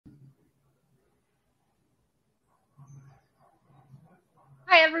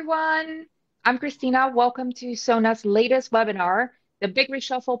Hi, everyone. I'm Christina. Welcome to Sona's latest webinar, the Big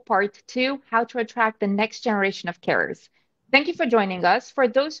Reshuffle Part 2, How to Attract the Next Generation of Carers. Thank you for joining us. For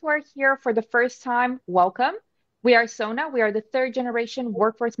those who are here for the first time, welcome. We are Sona. We are the third generation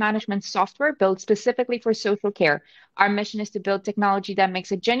workforce management software built specifically for social care. Our mission is to build technology that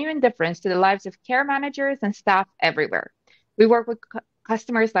makes a genuine difference to the lives of care managers and staff everywhere. We work with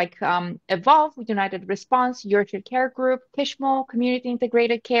customers like Evolve, United Response, Yorkshire Care Group, Kishmo, Community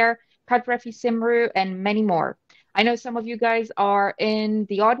Integrated Care, Kadrefi Simru, and many more. I know some of you guys are in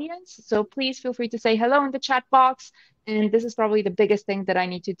the audience, so please feel free to say hello in the chat box. And this is probably the biggest thing that I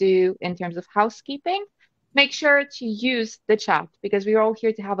need to do in terms of housekeeping. Make sure to use the chat because we're all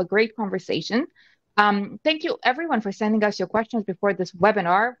here to have a great conversation. Thank you everyone for sending us your questions before this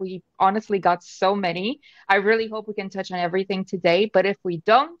webinar. We honestly got so many. I really hope we can touch on everything today, but if we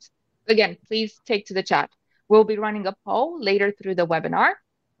don't, again, please take to the chat. We'll be running a poll later through the webinar.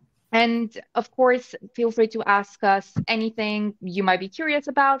 And of course, feel free to ask us anything you might be curious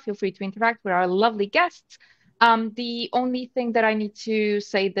about. Feel free to interact with our lovely guests. The only thing that I need to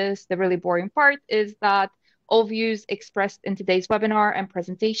say this, the really boring part, is that all views expressed in today's webinar and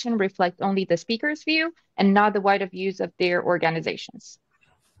presentation reflect only the speaker's view and not the wider views of their organizations.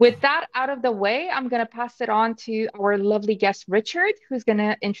 With that out of the way, I'm going to pass it on to our lovely guest, Richard, who's going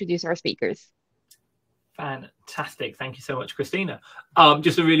to introduce our speakers. Fantastic. Thank you so much, Christina.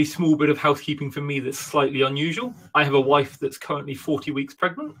 Just a really small bit of housekeeping for me that's slightly unusual. I have a wife that's currently 40 weeks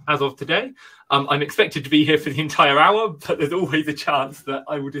pregnant as of today. I'm expected to be here for the entire hour, but there's always a chance that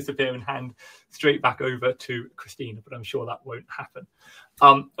I will disappear and hand straight back over to Christina, but I'm sure that won't happen.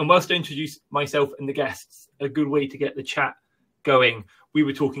 And whilst I introduce myself and the guests, a good way to get the chat going. We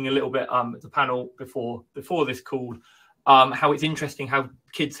were talking a little bit at the panel before this call, how it's interesting how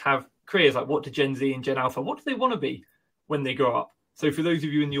kids have careers, like what do Gen Z and Gen Alpha, what do they want to be when they grow up? So for those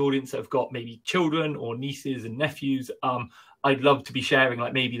of you in the audience that have got maybe children or nieces and nephews, I'd love to be sharing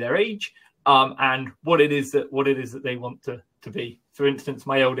like maybe their age and what it is that they want to be. For instance,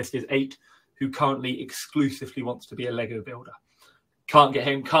 my eldest is 8, who currently exclusively wants to be a Lego builder. Can't get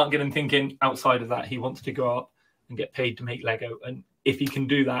him thinking outside of that. He wants to grow up and get paid to make Lego. And if he can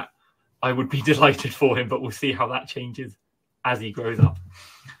do that, I would be delighted for him, but we'll see how that changes as he grows up.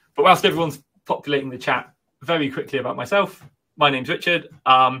 But whilst everyone's populating the chat, very quickly about myself. My name's Richard.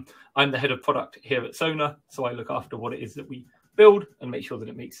 I'm the head of product here at Sona, so I look after what it is that we build and make sure that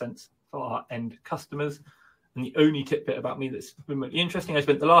it makes sense for our end customers. And the only tidbit about me that's remotely interesting, I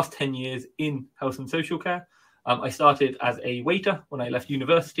spent the last 10 years in health and social care. I started as a waiter when I left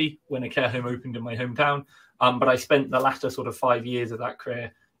university, when a care home opened in my hometown. But I spent the latter sort of 5 years of that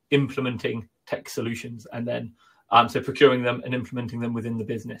career implementing tech solutions and then so procuring them and implementing them within the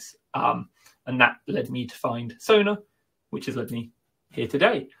business. And that led me to find Sona, which has led me here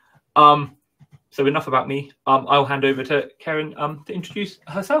today. So enough about me. I'll hand over to Karen to introduce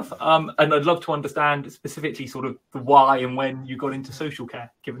herself. And I'd love to understand specifically sort of the why and when you got into social care,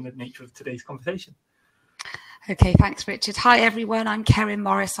 given the nature of today's conversation. Okay, thanks, Richard. Hi, everyone. I'm Karen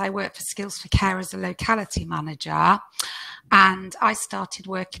Morris. I work for Skills for Care as a locality manager. And I started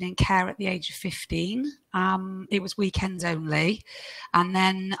working in care at the age of 15. It was weekends only. And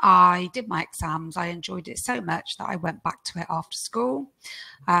then I did my exams. I enjoyed it so much that I went back to it after school,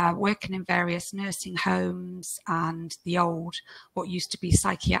 working in various nursing homes and the old, what used to be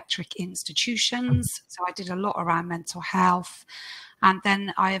psychiatric institutions. So I did a lot around mental health. And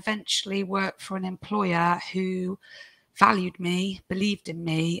then I eventually worked for an employer who valued me, believed in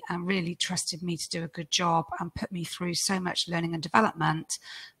me, and really trusted me to do a good job and put me through so much learning and development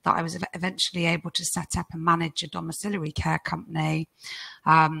that I was eventually able to set up and manage a domiciliary care company.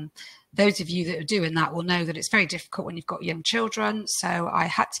 Those of you that are doing that will know that it's very difficult when you've got young children. So I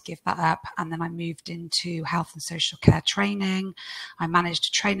had to give that up. And then I moved into health and social care training. I managed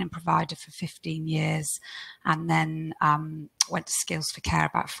a training provider for 15 years and then went to Skills for Care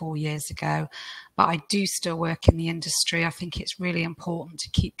about 4 years ago. But I do still work in the industry. I think it's really important to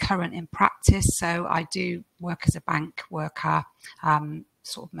keep current in practice. So I do work as a bank worker,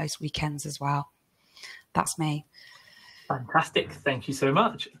 sort of most weekends as well. That's me. Fantastic. Thank you so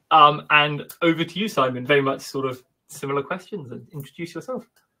much. And over to you, Simon. Very much sort of similar questions. And introduce yourself.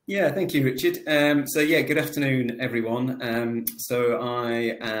 Yeah, thank you, Richard. So yeah, good afternoon, everyone. So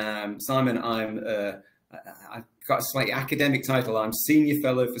I am Simon. I've got a slightly academic title. I'm Senior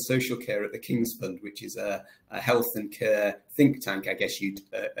Fellow for Social Care at the King's Fund, which is a health and care think tank, I guess you'd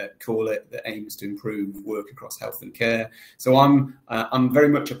call it, that aims to improve work across health and care. So I'm very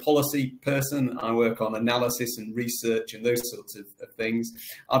much a policy person. I work on analysis and research and those sorts of things.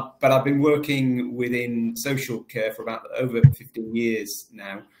 But I've been working within social care for about over 15 years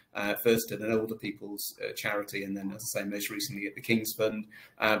now. First at an older people's charity, and then, as I say, most recently at the King's Fund.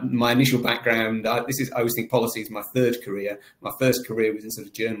 My initial background, I always think policy is my third career. My first career was in sort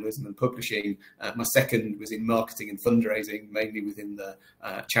of journalism and publishing. My second was in marketing and fundraising, mainly within the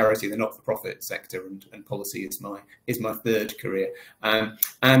charity, the not-for-profit sector, and policy is my third career.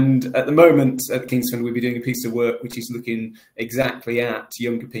 And at the moment at the King's Fund, we'll be doing a piece of work which is looking exactly at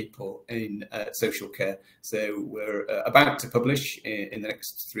younger people in social care. So we're about to publish in the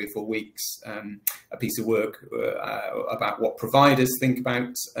next 3 or 4 weeks a piece of work about what providers think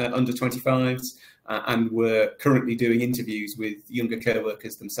about under 25s, and we're currently doing interviews with younger care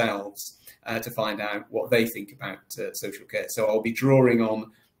workers themselves to find out what they think about social care. So I'll be drawing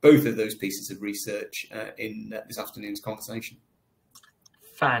on both of those pieces of research in this afternoon's conversation.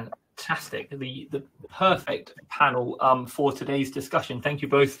 Fantastic. The perfect panel for today's discussion. Thank you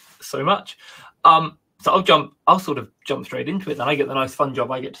both so much. So I'll sort of jump straight into it. Then I get the nice fun job.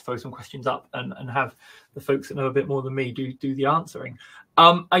 I get to throw some questions up and have the folks that know a bit more than me do the answering.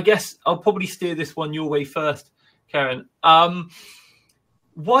 I guess I'll probably steer this one your way first, Karen.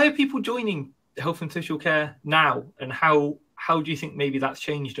 Why are people joining health and social care now, and how do you think maybe that's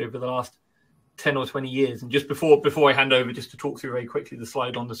changed over the last 10 or 20 years? And just before I hand over, just to talk through very quickly the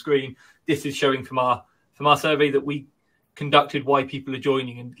slide on the screen, this is showing from our survey that we conducted why people are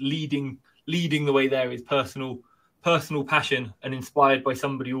joining, and leading the way there is personal passion and inspired by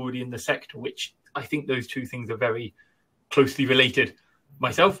somebody already in the sector, which I think those two things are very closely related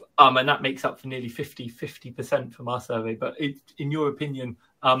myself, and that makes up for nearly 50% from our survey. But in your opinion,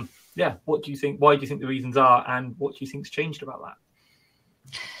 what do you think? Why do you think the reasons are, and what do you think's changed about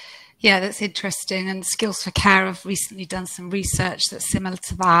that? Yeah, that's interesting. And Skills for Care have recently done some research that's similar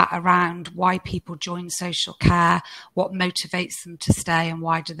to that around why people join social care, what motivates them to stay, and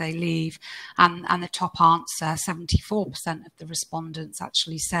why do they leave. And the top answer, 74% of the respondents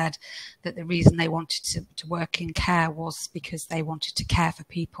actually said that the reason they wanted to work in care was because they wanted to care for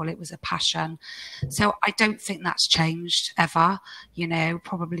people. It was a passion. So I don't think that's changed ever. You know,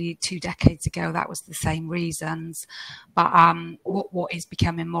 probably 2 decades ago, that was the same reasons. But what is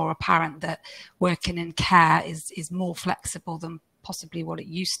becoming more apparent, that working in care is more flexible than possibly what it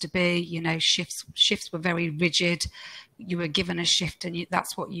used to be. You know, shifts were very rigid. You were given a shift and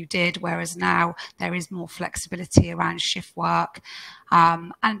that's what you did, whereas now there is more flexibility around shift work,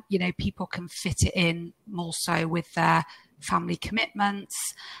 and you know, people can fit it in more so with their family commitments,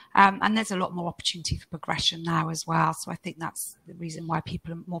 and there's a lot more opportunity for progression now as well. So I think that's the reason why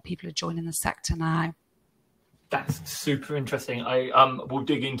more people are joining the sector now. That's super interesting. I will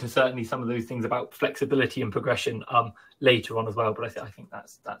dig into certainly some of those things about flexibility and progression later on as well. But I think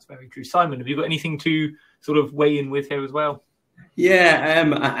that's very true. Simon, have you got anything to sort of weigh in with here as well? Yeah,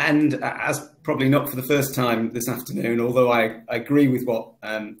 and as probably not for the first time this afternoon, although I agree with what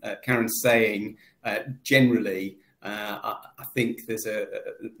Karen's saying generally, I think there's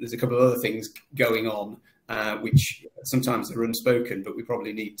a couple of other things going on, which sometimes are unspoken, but we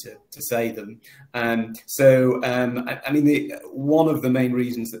probably need to say them. I mean, one of the main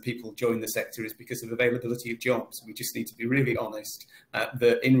reasons that people join the sector is because of availability of jobs. We just need to be really honest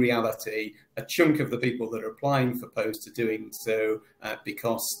that in reality, a chunk of the people that are applying for posts are doing so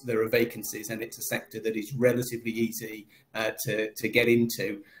because there are vacancies, and it's a sector that is relatively easy to get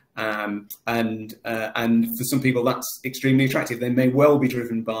into. And for some people that's extremely attractive. They may well be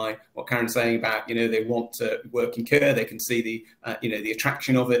driven by what Karen's saying about, you know, they want to work in care, they can see the the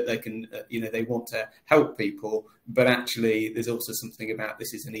attraction of it, they can they want to help people, but actually there's also something about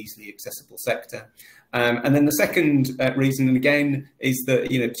this is an easily accessible sector. And then the second reason, and again, is that,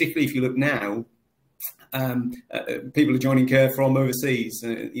 particularly if you look now, people are joining care from overseas.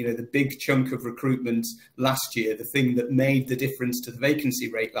 The big chunk of recruitment last year, the thing that made the difference to the vacancy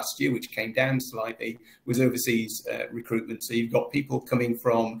rate last year, which came down slightly, was overseas recruitment. So you've got people coming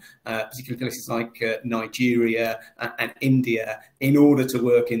from particular places like Nigeria and India in order to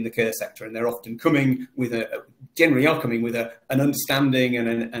work in the care sector, and they're often coming with generally are coming with an understanding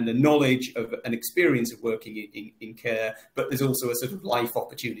and a knowledge of an experience of working in care, but there's also a sort of life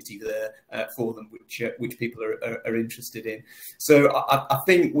opportunity there for them, which people are interested in. So I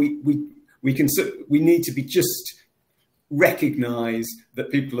think we need to be just recognise that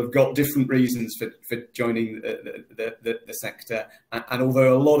people have got different reasons for joining the sector, and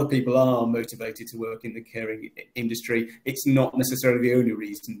although a lot of people are motivated to work in the caring industry, it's not necessarily the only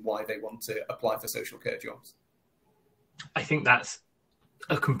reason why they want to apply for social care jobs. I think that's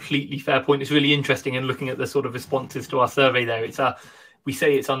a completely fair point. It's really interesting, and looking at the sort of responses to our survey there, we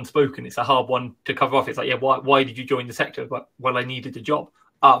say it's unspoken. It's a hard one to cover off. It's like, yeah, why did you join the sector? But, well, I needed a job.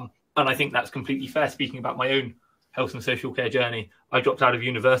 And I think that's completely fair. Speaking about my own health and social care journey, I dropped out of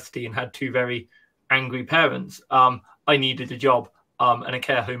university and had two very angry parents. I needed a job, and a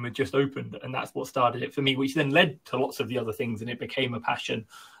care home had just opened, and that's what started it for me, which then led to lots of the other things, and it became a passion.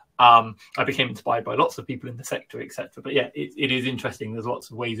 I became inspired by lots of people in the sector, etc. But yeah, it is interesting. There's lots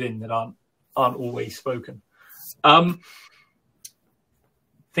of ways in that aren't always spoken.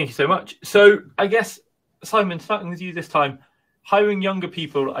 Thank you so much. So I guess, Simon, starting with you this time, hiring younger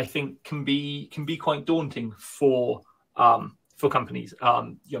people, I think, can be quite daunting for companies.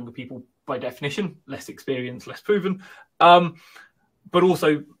 Younger people, by definition, less experienced, less proven, but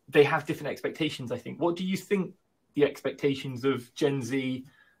also they have different expectations, I think. What do you think the expectations of Gen Z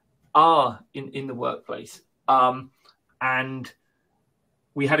are in the workplace? And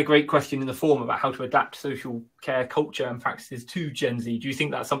we had a great question in the forum about how to adapt social care culture and practices to Gen Z. Do you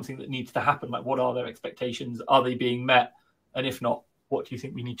think that's something that needs to happen? Like, what are their expectations? Are they being met? And if not, what do you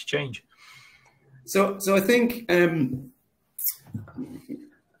think we need to change? So I think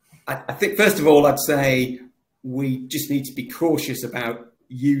I think first of all, I'd say we just need to be cautious about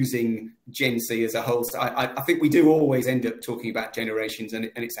using Gen Z as a whole. So I think we do always end up talking about generations, and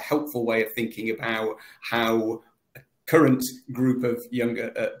it's a helpful way of thinking about how a current group of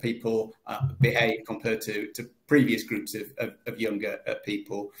younger people behave compared to previous groups of younger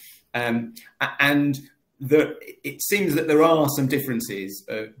people. And it seems that there are some differences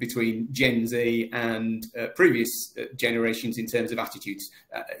between Gen Z and previous generations in terms of attitudes.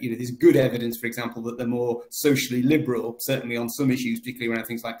 There's good evidence, for example, that they're more socially liberal, certainly on some issues, particularly around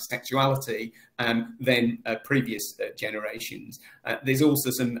things like sexuality, than previous generations. There's also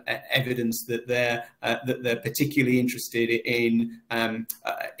some evidence that they're particularly interested in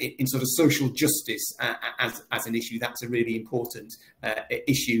sort of social justice as an issue. That's a really important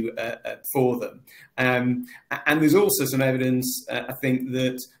issue for them. And there's also some evidence, I think,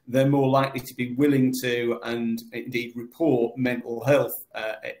 that they're more likely to be willing to, and indeed report, mental health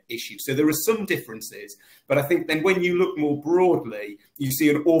issues. So there are some differences, but I think then when you look more broadly, you see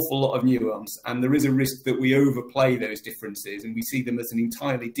an awful lot of nuance, and there is a risk that we overplay those differences and we see them as an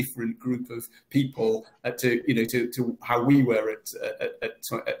entirely different group of people to how we were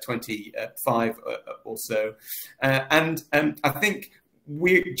at 25 or so. And I think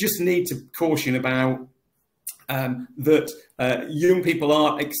we just need to caution about that young people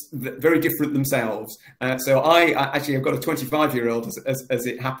are very different themselves. So I actually have got a 25-year-old as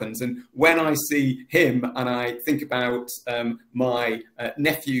it happens. And when I see him and I think about my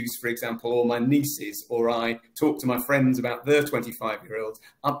nephews, for example, or my nieces, or I talk to my friends about their 25-year-olds,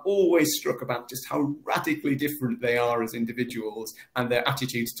 I'm always struck about just how radically different they are as individuals and their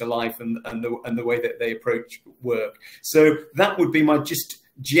attitudes to life and the way that they approach work. So that would be my just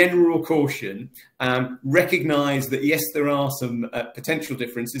general caution. Recognise that, yes, there are some potential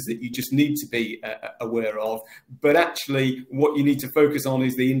differences that you just need to be aware of, but actually what you need to focus on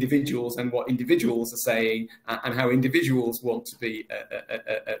is the individuals and what individuals are saying and how individuals want to be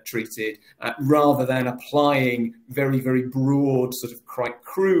treated, rather than applying very, very broad, sort of quite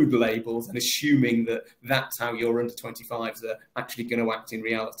crude labels and assuming that that's how your under 25s are actually going to act in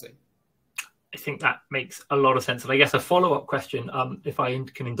reality. I think that makes a lot of sense. And I guess a follow-up question, if I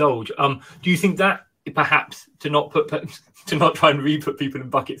can indulge, do you think that perhaps to not try and re-put people in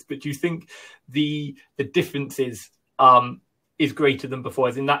buckets, but do you think the differences is greater than before?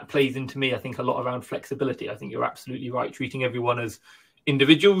 As in, that plays into me, I think, a lot around flexibility. I think you're absolutely right, treating everyone as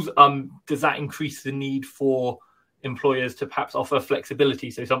individuals. Does that increase the need for employers to perhaps offer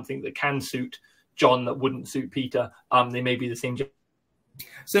flexibility? So something that can suit John that wouldn't suit Peter. They may be the same.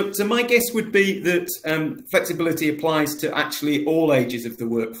 So my guess would be that flexibility applies to actually all ages of the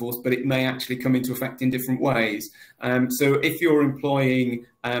workforce, but it may actually come into effect in different ways. So if you're employing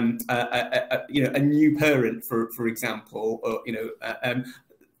a new parent, for example, or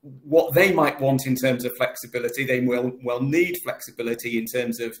what they might want in terms of flexibility. They will need flexibility in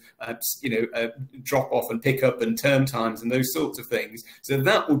terms of drop off and pick up and term times and those sorts of things. So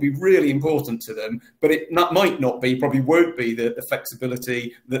that would be really important to them, but probably won't be the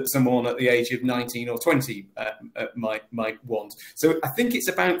flexibility that someone at the age of 19 or 20 might want. So I think it's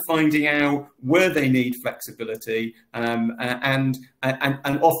about finding out where they need flexibility and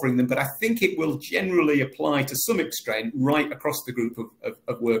offering them. But I think it will generally apply to some extent right across the group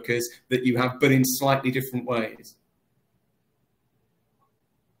of workers that you have, but in slightly different ways.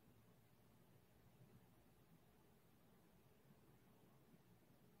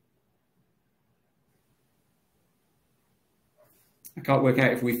 I can't work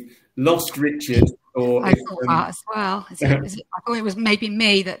out if we've lost Richard or I thought that as well. I thought it was maybe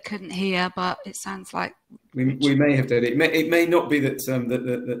me that couldn't hear, but it sounds like we may have done it. It may not be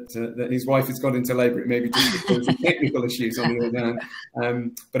that his wife has got into labour. It may be just some technical issues on the other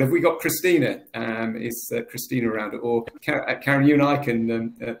hand. But have we got Christina? Is Christina around? Or Karen, you and I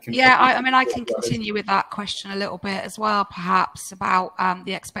can yeah, I can continue with that question a little bit as well, perhaps about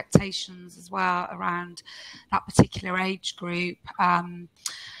the expectations as well around that particular age group.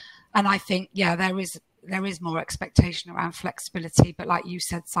 And I think, yeah, there is more expectation around flexibility, but like you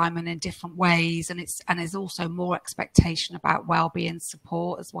said, Simon, in different ways, and there's also more expectation about wellbeing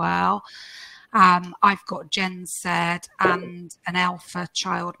support as well. I've got Gen Z and an alpha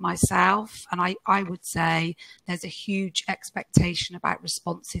child myself, and I would say there's a huge expectation about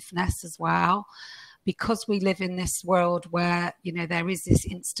responsiveness as well, because we live in this world where, there is this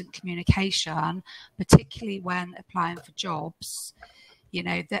instant communication, particularly when applying for jobs.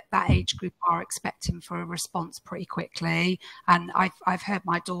 That age group are expecting for a response pretty quickly. And I've heard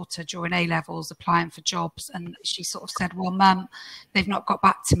my daughter during A-levels applying for jobs, and she sort of said, well, Mum, they've not got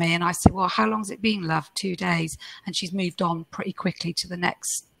back to me. And I said, well, how long's it been, love? 2 days. And she's moved on pretty quickly to the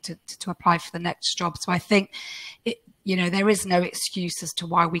next, to apply for the next job. So I think there is no excuse as to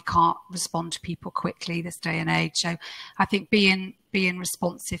why we can't respond to people quickly this day and age. So I think being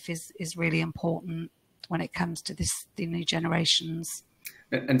responsive is really important when it comes to the new generations.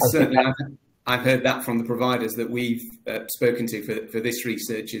 And certainly I've heard that from the providers that we've spoken to for this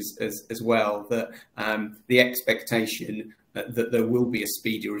research as well, that the expectation that there will be a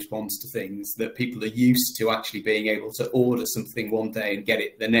speedy response to things, that people are used to actually being able to order something one day and get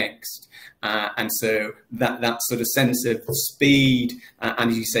it the next. And so that sort of sense of speed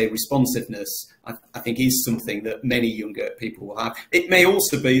and, as you say, responsiveness, I think is something that many younger people will have. It may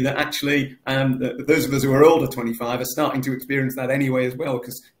also be that actually those of us who are older 25 are starting to experience that anyway as well,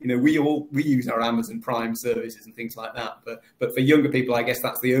 because we use our Amazon Prime services and things like that. But for younger people, I guess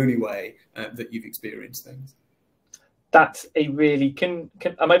that's the only way that you've experienced things. That's a really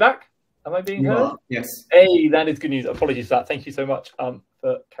am I back? Am I being heard? Yes. Hey, that is good news. Apologies for that. Thank you so much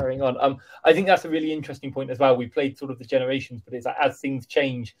for carrying on. I think that's a really interesting point as well. We played sort of the generations, but it's like, as things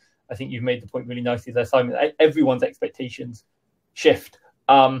change, I think you've made the point really nicely there, Simon. Everyone's expectations shift.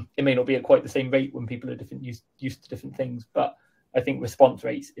 It may not be at quite the same rate when people are used to different things, but I think response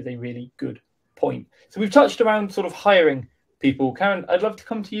rates is a really good point. So we've touched around sort of hiring people. Karen, I'd love to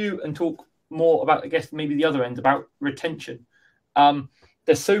come to you and talk more about, I guess, maybe the other end, about retention.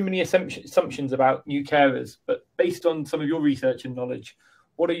 There's so many assumptions about new carers, but based on some of your research and knowledge,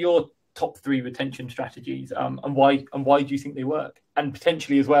 what are your top 3 retention strategies, and why do you think they work? And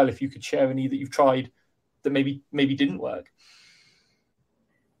potentially as well, if you could share any that you've tried that maybe didn't work.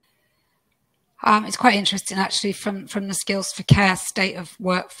 It's quite interesting, actually, from the Skills for Care State of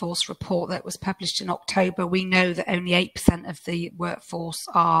Workforce report that was published in October. We know that only 8% of the workforce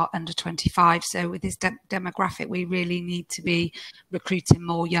are under 25. So with this demographic, we really need to be recruiting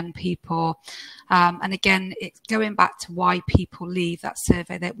more young people. And again, it's going back to why people leave. That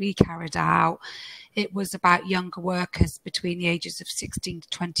survey that we carried out, it was about younger workers between the ages of 16 to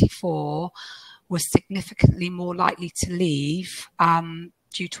 24 were significantly more likely to leave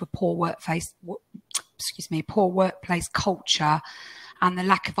due to a poor workplace culture and the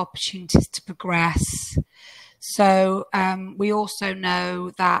lack of opportunities to progress. So we also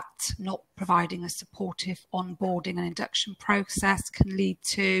know that not providing a supportive onboarding and induction process can lead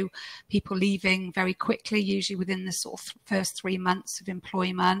to people leaving very quickly, usually within the sort of first 3 months of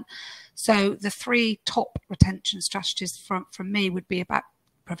employment. So the 3 top retention strategies from me would be about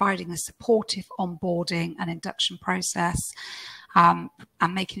providing a supportive onboarding and induction process, and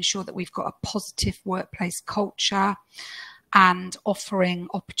making sure that we've got a positive workplace culture and offering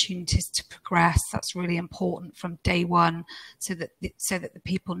opportunities to progress. That's really important from day one, so that the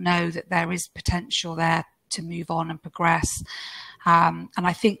people know that there is potential there to move on and progress. And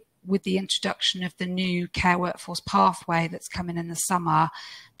I think with the introduction of the new care workforce pathway that's coming in the summer,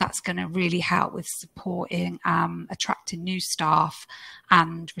 that's going to really help with supporting attracting new staff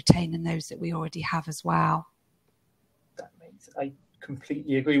and retaining those that we already have as well. That makes, I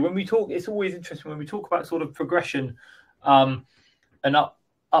completely agree. When we talk, it's always interesting when we talk about sort of progression and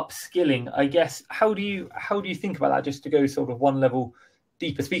upskilling, I guess. How do you think about that, just to go sort of one level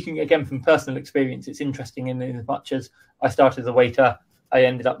deeper? Speaking again from personal experience, it's interesting in as much as I started as a waiter, I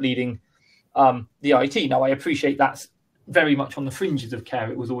ended up leading the IT. Now, I appreciate that's very much on the fringes of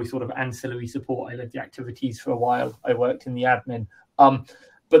care. It was always sort of ancillary support. I led the activities for a while. I worked in the admin.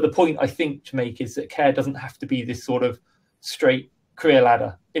 But the point I think to make is that care doesn't have to be this sort of straight career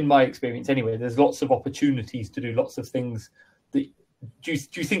ladder, in my experience anyway. There's lots of opportunities to do lots of things. Do you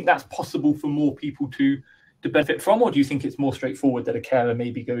think that's possible for more people to benefit from, or do you think it's more straightforward that a carer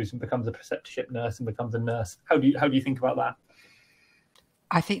maybe goes and becomes a preceptorship nurse and becomes a nurse? How do you think about that?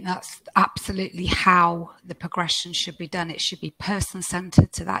 I think that's absolutely how the progression should be done. It should be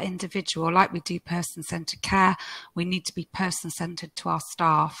person-centred to that individual. Like we do person-centred care, we need to be person-centred to our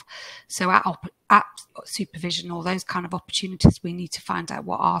staff. So at supervision, all those kind of opportunities, we need to find out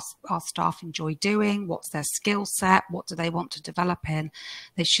what our staff enjoy doing, what's their skill set, what do they want to develop in.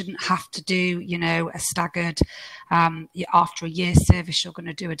 They shouldn't have to do, a staggered, after a year's service, you're going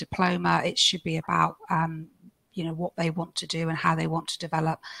to do a diploma. It should be about, what they want to do and how they want to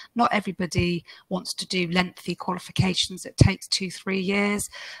develop. Not everybody wants to do lengthy qualifications that takes 2-3 years,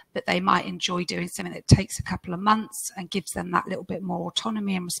 but they might enjoy doing something that takes a couple of months and gives them that little bit more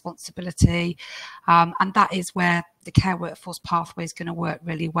autonomy and responsibility. And that is where the care workforce pathway is going to work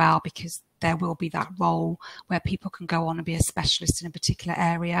really well, because there will be that role where people can go on and be a specialist in a particular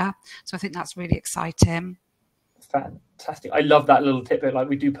area. So I think that's really exciting. Fantastic. I love that little tidbit. Like,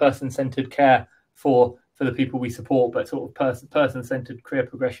 we do person-centered care for the people we support, but sort of person-centered career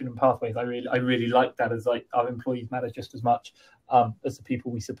progression and pathways. I really like that, as like our employees matter just as much as the people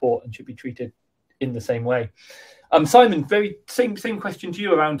we support and should be treated in the same way. Simon, same question to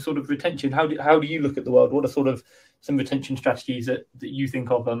you around sort of retention. How do you look at the world? What are sort of some retention strategies that you think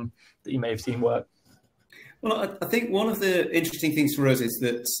of that you may have seen work? Well, I think one of the interesting things for us is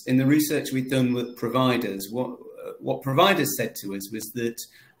that in the research we've done with providers, what providers said to us was that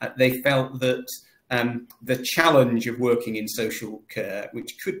they felt that the challenge of working in social care,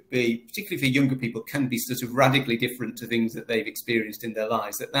 which could be, particularly for younger people, can be sort of radically different to things that they've experienced in their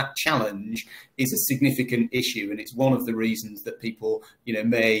lives, that challenge is a significant issue. And it's one of the reasons that people,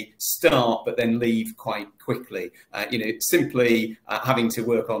 may start but then leave quite quickly. Simply having to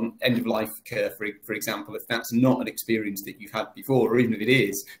work on end-of-life care, for example, if that's not an experience that you've had before, or even if it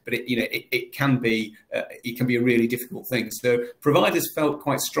is, but it can be a really difficult thing. So providers felt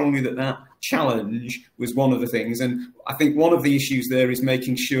quite strongly that challenge was one of the things. And I think one of the issues there is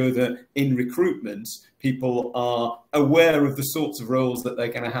making sure that in recruitment, people are aware of the sorts of roles that they're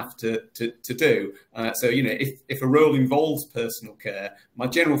going to have to do. So, if a role involves personal care, my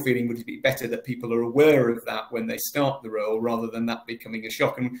general feeling would be better that people are aware of that when they start the role, rather than that becoming a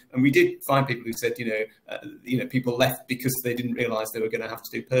shock. And we did find people who said, people left because they didn't realise they were going to have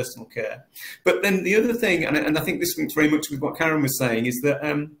to do personal care. But then the other thing, and I think this links very much with what Karen was saying, is that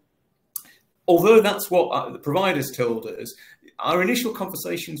although that's what the providers told us, our initial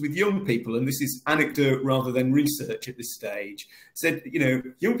conversations with young people, and this is anecdote rather than research at this stage, said,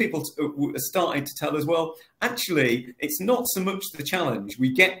 young people started to tell us, well, actually, it's not so much the challenge.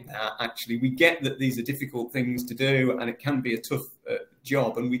 We get that, actually. We get that these are difficult things to do and it can be a tough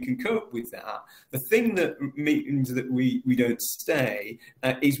job, and we can cope with that. The thing that means that we don't stay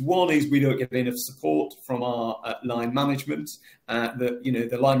is we don't get enough support from our line management, that,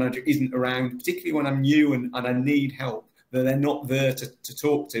 the line manager isn't around, particularly when I'm new and I need help. That they're not there to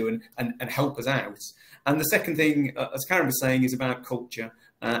talk to and help us out. And the second thing, as Karen was saying, is about culture.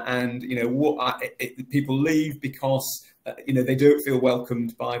 And people leave because they don't feel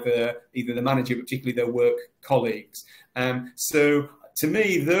welcomed by either the manager, but particularly their work colleagues. So to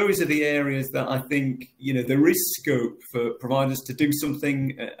me, those are the areas that I think there is scope for providers to do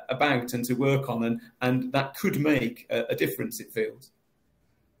something about and to work on, and that could make a difference, it feels.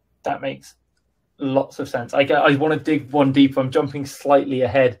 That makes lots of sense. I want to dig one deeper. I'm jumping slightly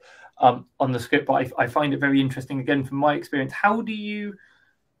ahead on the script, but I find it very interesting, again, from my experience. How do you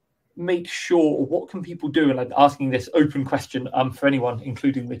make sure, or what can people do, and I'm asking this open question for anyone,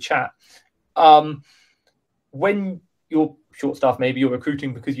 including the chat, when you're short staffed, maybe you're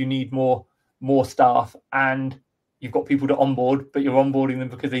recruiting because you need more staff, and you've got people to onboard, but you're onboarding them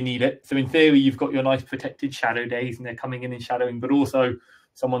because they need it. So in theory, you've got your nice protected shadow days and they're coming in and shadowing, but also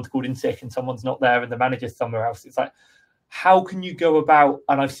someone's called in sick and someone's not there and the manager's somewhere else. It's like, how can you go about,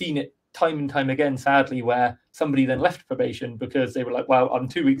 and I've seen it time and time again, sadly, where somebody then left probation because they were like, well, I'm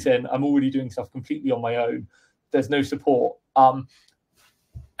 2 weeks in, I'm already doing stuff completely on my own, there's no support.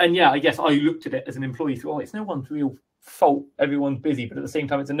 And yeah, I guess I looked at it as an employee through, it's no one's real fault, everyone's busy, but at the same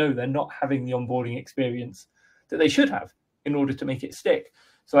time, it's a no, they're not having the onboarding experience that they should have in order to make it stick.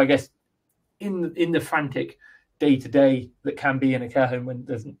 So I guess in the frantic day-to-day that can be in a care home when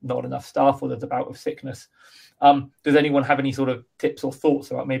there's not enough staff or there's a bout of sickness, does anyone have any sort of tips or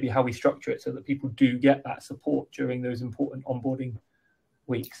thoughts about maybe how we structure it so that people do get that support during those important onboarding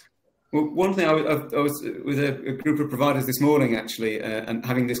weeks? Well, one thing, I was with a group of providers this morning, actually, and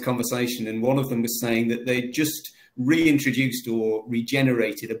having this conversation, and one of them was saying that they just reintroduced or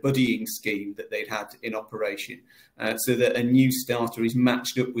regenerated a buddying scheme that they'd had in operation, so that a new starter is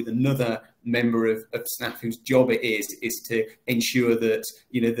matched up with another member of staff whose job it is to ensure that,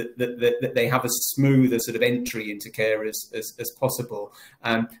 you know, that they have as smooth a sort of entry into care as possible.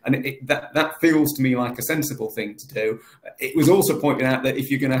 And that feels to me like a sensible thing to do. It was also pointed out that if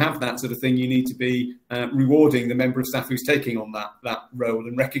you're going to have that sort of thing, you need to be rewarding the member of staff who's taking on that role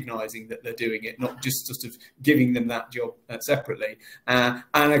and recognising that they're doing it, not just sort of giving them that job separately. And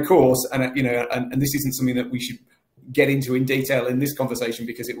of course, you know, and this isn't something that we should get into in detail in this conversation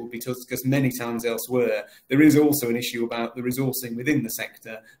because it will be discussed many times elsewhere. There is also an issue about the resourcing within the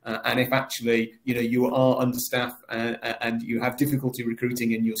sector, and if actually, you know, you are understaffed and you have difficulty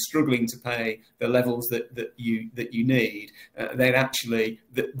recruiting and you're struggling to pay the levels that you need, then actually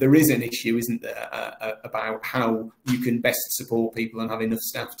there is an issue, isn't there, about how you can best support people and have enough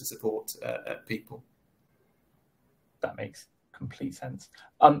staff to support people. That makes complete sense.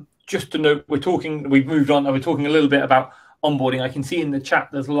 Just to note, we've moved on and we're talking a little bit about onboarding. I can see in the chat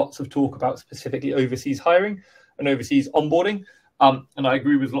there's lots of talk about specifically overseas hiring and overseas onboarding, and I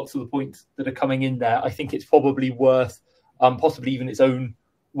agree with lots of the points that are coming in there. I think it's probably worth possibly even its own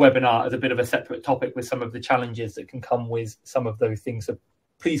webinar as a bit of a separate topic with some of the challenges that can come with some of those things. So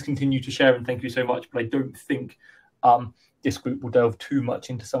please continue to share, and thank you so much, but I don't think this group will delve too much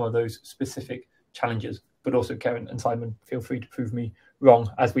into some of those specific challenges. But also Karen and Simon, feel free to prove me wrong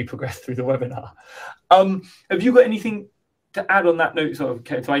as we progress through the webinar. Have you got anything to add on that note? Sort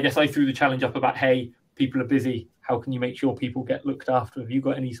of, so I guess I threw the challenge up about, hey, people are busy. How can you make sure people get looked after? Have you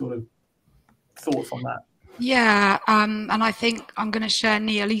got any sort of thoughts on that? Yeah, and I think I'm going to share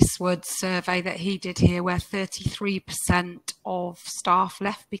Neil Eastwood's survey that he did here, where 33% of staff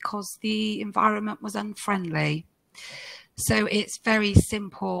left because the environment was unfriendly. So it's very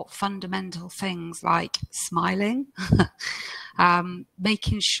simple, fundamental things like smiling,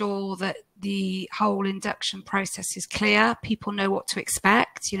 making sure that the whole induction process is clear. People know what to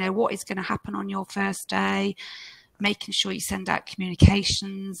expect, you know, what is going to happen on your first day, making sure you send out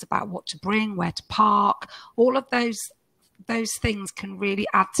communications about what to bring, where to park. All of those things can really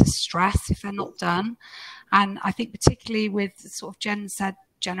add to stress if they're not done. And I think particularly with sort of Jen said,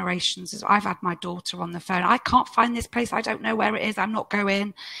 generations, I've had my daughter on the phone, I can't find this place, I don't know where it is, I'm not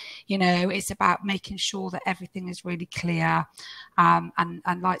going. You know, it's about making sure that everything is really clear,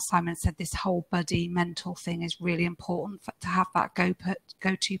 and like Simon said, this whole buddy mental thing is really important to have that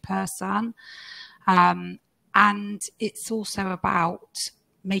go-to person, and it's also about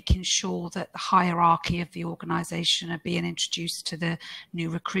making sure that the hierarchy of the organisation are being introduced to the new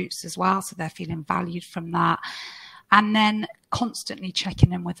recruits as well, so they're feeling valued from that. And then constantly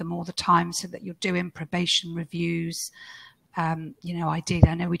checking in with them all the time so that you're doing probation reviews. You know, ideally,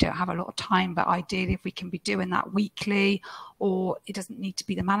 I know we don't have a lot of time, but ideally if we can be doing that weekly, or it doesn't need to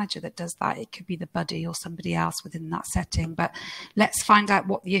be the manager that does that, it could be the buddy or somebody else within that setting. But let's find out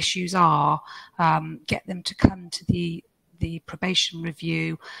what the issues are, get them to come to the probation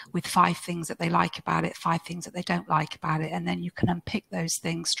review with 5 things that they like about it, 5 things that they don't like about it, and then you can unpick those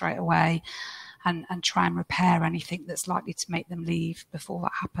things straight away and try and repair anything that's likely to make them leave before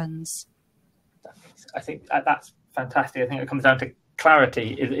that happens. I think that's fantastic. I think it comes down to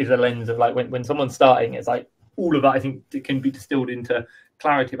clarity is a lens of like when someone's starting, it's like all of that, I think it can be distilled into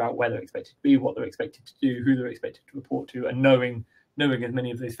clarity about where they're expected to be, what they're expected to do, who they're expected to report to, and knowing as many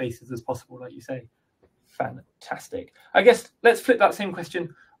of those faces as possible, like you say. Fantastic. I guess let's flip that same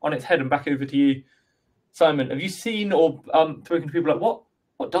question on its head and back over to you, Simon. Have you seen or spoken to people like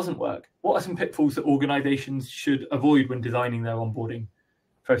what doesn't work? What are some pitfalls that organisations should avoid when designing their onboarding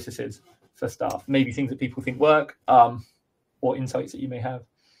processes for staff? Maybe things that people think work, or insights that you may have.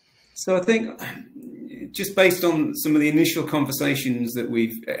 So I think just based on some of the initial conversations that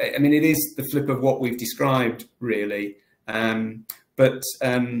I mean, it is the flip of what we've described, really. But,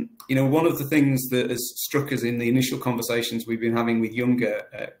 you know, one of the things that has struck us in the initial conversations we've been having with younger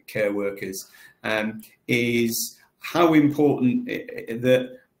care workers is how important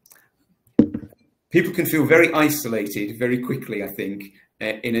that people can feel very isolated very quickly, I think,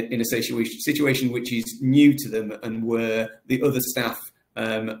 in a situation which is new to them and where the other staff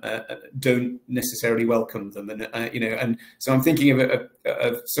don't necessarily welcome them, and and so I'm thinking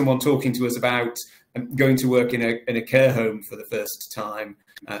of someone talking to us about going to work in a care home for the first time.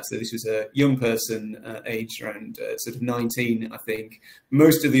 So this was a young person, aged around sort of 19, I think.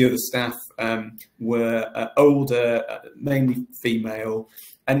 Most of the other staff were older, mainly female,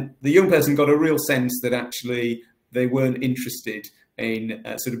 and the young person got a real sense that actually they weren't interested in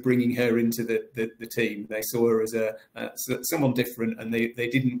sort of bringing her into the team. They saw her as someone different, and they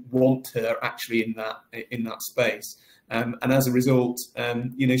didn't want her actually in that space. And as a result,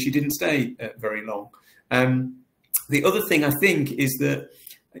 she didn't stay very long. The other thing I think is that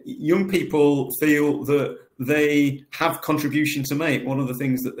young people feel that they have contribution to make. One of the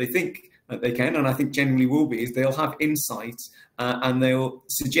things that they think that they can, and I think generally will be, is they'll have insight and they'll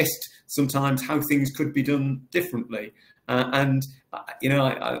suggest sometimes how things could be done differently. And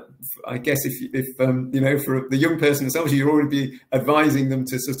I guess if for the young person themselves, you'd already be advising them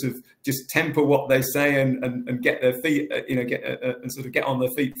to sort of just temper what they say and get their feet, and sort of get on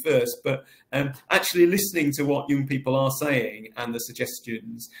their feet first. But actually listening to what young people are saying and the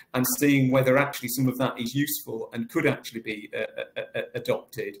suggestions, and seeing whether actually some of that is useful and could actually be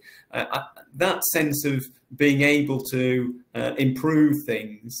adopted. That sense of being able to improve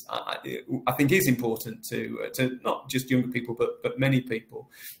things, I think, is important to not just younger people, but many people.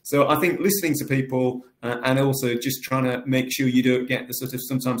 So I think listening to people and also just trying to make sure you don't get the sort of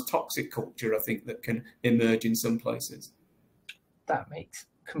sometimes toxic culture, I think, that can emerge in some places. That makes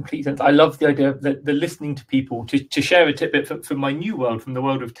complete sense. I love the idea of the listening to people. To share a tidbit from my new world, from the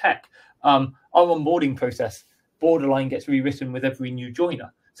world of tech, our onboarding process borderline gets rewritten with every new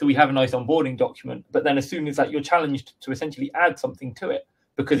joiner. So we have a nice onboarding document, but then as soon as that, you're challenged to essentially add something to it,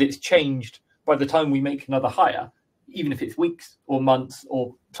 because it's changed by the time we make another hire. Even if it's weeks or months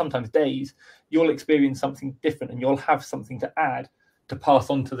or sometimes days, you'll experience something different and you'll have something to add to pass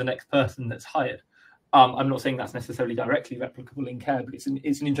on to the next person that's hired. I'm not saying that's necessarily directly replicable in care, but it's an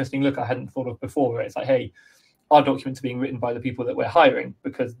interesting look I hadn't thought of before, where it's like, hey, our documents are being written by the people that we're hiring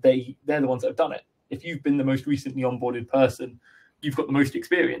because they're the ones that have done it. If you've been the most recently onboarded person, you've got the most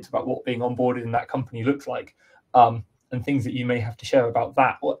experience about what being onboarded in that company looks like, and things that you may have to share about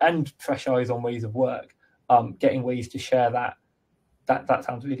that, and fresh eyes on ways of work. Getting ways to share that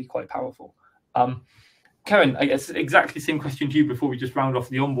sounds really quite powerful. Karen, I guess exactly the same question to you before we just round off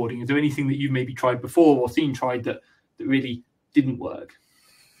the onboarding. Is there anything that you've maybe tried before or seen tried that really didn't work?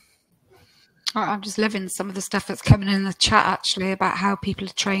 I'm just loving some of the stuff that's coming in the chat, actually, about how people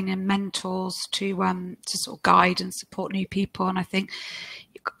are training mentors to sort of guide and support new people. And I think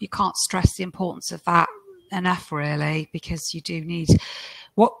you can't stress the importance of that enough, really, because you do need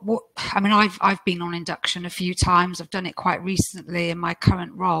I mean, I've been on induction a few times. I've done it quite recently in my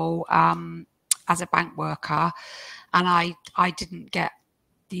current role as a bank worker, and I didn't get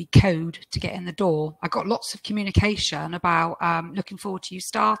the code to get in the door. I got lots of communication about looking forward to you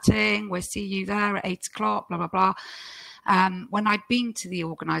starting, we'll see you there at 8 o'clock, blah, blah, blah. When I'd been to the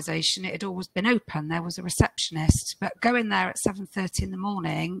organisation, it had always been open. There was a receptionist, but going there at 7:30 in the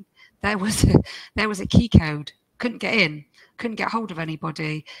morning, there was a key code. Couldn't get in, couldn't get hold of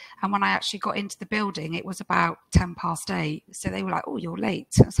anybody. And when I actually got into the building, it was about 8:10. So they were like, oh, you're late.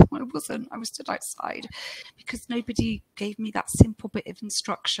 I was like, well, I wasn't. I was stood outside, because nobody gave me that simple bit of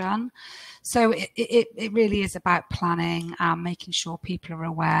instruction. So it really is about planning and making sure people are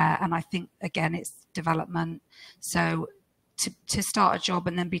aware. And I think, again, it's development. So to start a job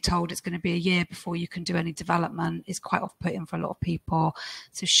and then be told it's going to be a year before you can do any development is quite off-putting for a lot of people.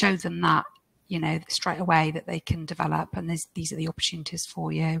 So show them that, straight away, that they can develop, and these are the opportunities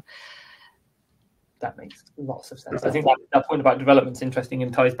for you. That makes lots of sense. I think that point about development is interesting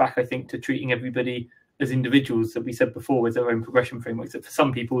and ties back, I think, to treating everybody as individuals that we said before, with their own progression frameworks. That for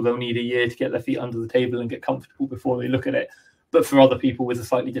some people, they'll need a year to get their feet under the table and get comfortable before they look at it. But for other people with a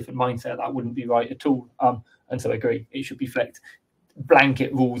slightly different mindset, that wouldn't be right at all. And so I agree, it should be flexed.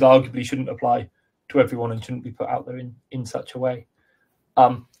 Blanket rules arguably shouldn't apply to everyone and shouldn't be put out there in such a way.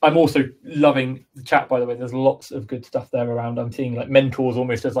 I'm also loving the chat, by the way. There's lots of good stuff there around. I'm seeing like mentors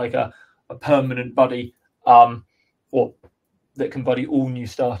almost as like a permanent buddy, or that can buddy all new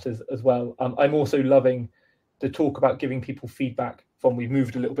starters as well. I'm also loving the talk about giving people feedback from, we've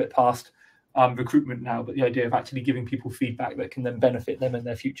moved a little bit past recruitment now, but the idea of actually giving people feedback that can then benefit them in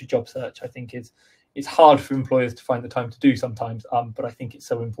their future job search, I think it's hard for employers to find the time to do sometimes, but I think it's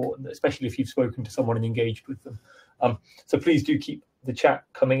so important, especially if you've spoken to someone and engaged with them. So please do keep the chat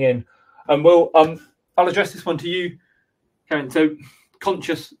coming in, and we'll I'll address this one to you, Karen. So,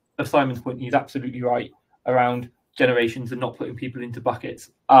 conscious of Simon's point, he's absolutely right around generations and not putting people into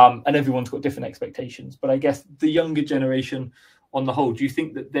buckets. And everyone's got different expectations. But I guess the younger generation on the whole, do you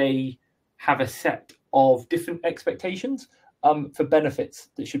think that they have a set of different expectations for benefits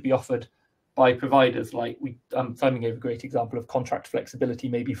that should be offered by providers? Like Simon gave a great example of contract flexibility,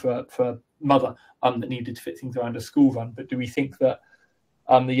 maybe for a mother that needed to fit things around a school run. But do we think that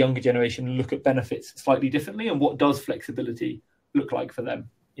the younger generation look at benefits slightly differently? And what does flexibility look like for them,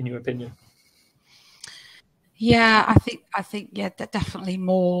 in your opinion? Yeah, I think yeah, definitely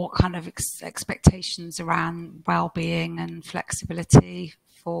more kind of expectations around well-being and flexibility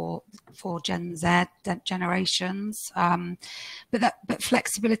for Gen Z generations. But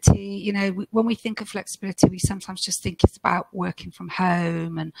flexibility, you know, when we think of flexibility, we sometimes just think it's about working from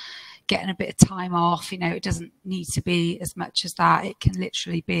home and getting a bit of time off. You know, it doesn't need to be as much as that. It can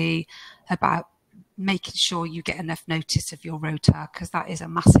literally be about making sure you get enough notice of your rota, because that is a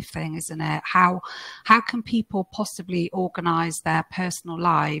massive thing, isn't it? How can people possibly organise their personal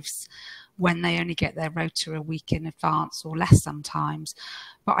lives when they only get their rota a week in advance or less sometimes?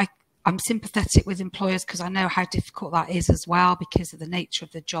 But I'm sympathetic with employers, because I know how difficult that is as well, because of the nature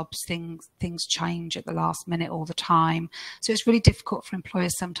of the jobs. Things change at the last minute all the time, so it's really difficult for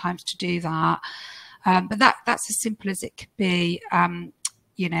employers sometimes to do that. But that's as simple as it could be.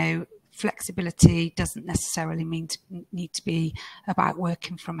 You know, flexibility doesn't necessarily need to be about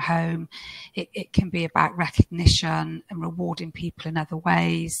working from home. It can be about recognition and rewarding people in other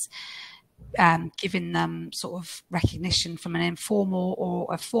ways, giving them sort of recognition from an informal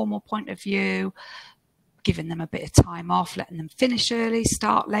or a formal point of view, giving them a bit of time off, letting them finish early,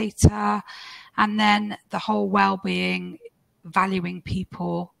 start later, and then the whole well-being, valuing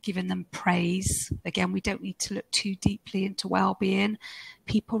people, giving them praise. Again, we don't need to look too deeply into well-being.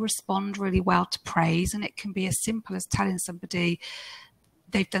 People respond really well to praise, and it can be as simple as telling somebody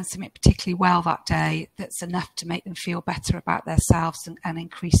they've done something particularly well that day that's enough to make them feel better about themselves and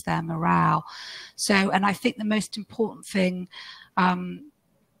increase their morale. So, and I think the most important thing,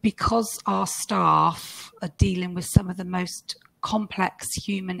 because our staff are dealing with some of the most complex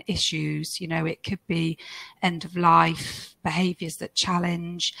human issues, you know, it could be end of life, behaviours that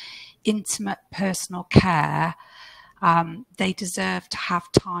challenge, intimate personal care, they deserve to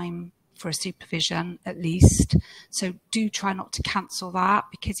have time for a supervision at least. So do try not to cancel that,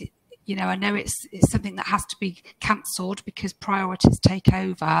 because it, you know, I know it's something that has to be cancelled because priorities take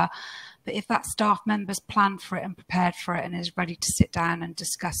over. But if that staff member's planned for it and prepared for it and is ready to sit down and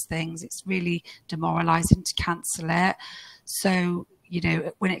discuss things, it's really demoralising to cancel it. So, you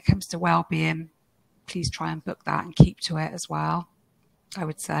know, when it comes to well-being, please try and book that and keep to it as well, I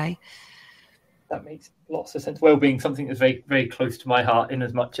would say. That makes lots of sense. Well-being, something that's very, very close to my heart, in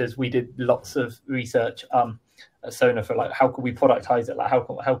as much as we did lots of research at Sona for like, how could we productize it? Like, how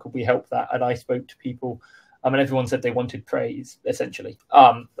could we help that? And I spoke to people, and everyone said they wanted praise, essentially.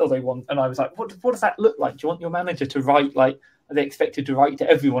 Or they want, and I was like, what does that look like? Do you want your manager to write, like, are they expected to write to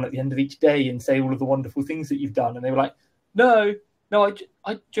everyone at the end of each day and say all of the wonderful things that you've done? And they were like, no,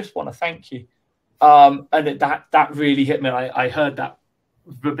 I just want to thank you. And that really hit me. I heard that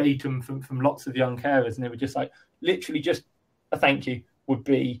verbatim from lots of young carers, and they were just like, literally just a thank you would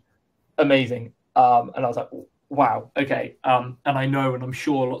be amazing. And I was like, wow, okay. And I know, and I'm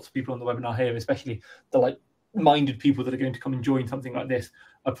sure lots of people on the webinar here, especially the like minded people that are going to come and join something like this,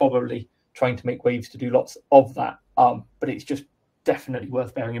 are probably trying to make waves to do lots of that. But it's just definitely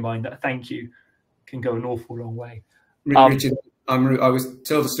worth bearing in mind that a thank you can go an awful long way. Richard, I was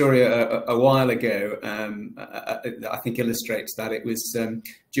told a story a while ago. I think illustrates that. It was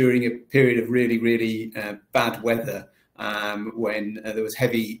during a period of really, really bad weather, when there was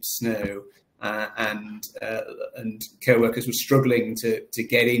heavy snow, and co-workers were struggling to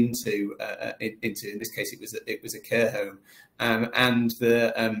get into in this case it was a care home, and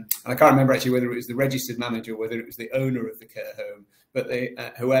I can't remember actually whether it was the registered manager or whether it was the owner of the care home, but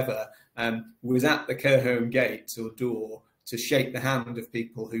whoever was at the care home gate or door to shake the hand of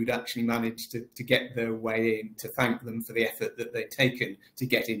people who'd actually managed to get their way in, to thank them for the effort that they'd taken to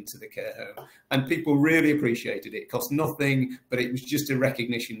get into the care home. And people really appreciated it. It cost nothing, but it was just a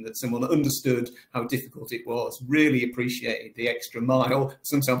recognition that someone understood how difficult it was, really appreciated the extra mile,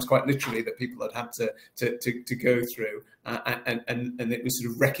 sometimes quite literally, that people had to go through. And it was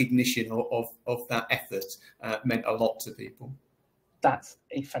sort of recognition of that effort meant a lot to people. That's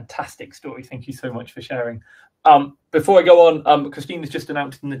a fantastic story. Thank you so much for sharing. Before I go on, Christine has just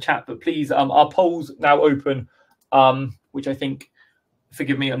announced in the chat, but please, our poll's now open, which I think,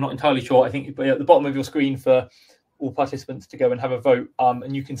 forgive me, I'm not entirely sure. I think at the bottom of your screen for all participants to go and have a vote,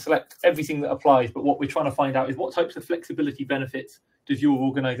 and you can select everything that applies. But what we're trying to find out is what types of flexibility benefits does your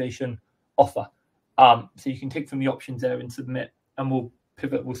organisation offer. So you can tick from the options there and submit, and we'll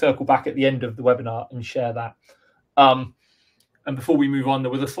circle back at the end of the webinar and share that. And before we move on,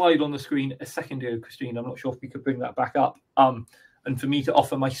 there was a slide on the screen a second ago, Christine. I'm not sure if we could bring that back up. And for me to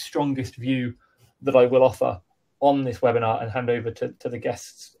offer my strongest view that I will offer on this webinar and hand over to the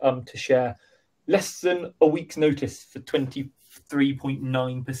guests to share, less than a week's notice for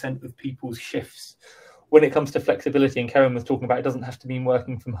 23.9% of people's shifts. When it comes to flexibility, and Karen was talking about it doesn't have to mean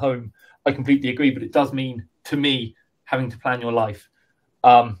working from home, I completely agree, but it does mean, to me, having to plan your life.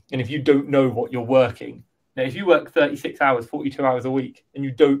 And if you don't know what you're working, now if you work 36 hours, 42 hours a week, and you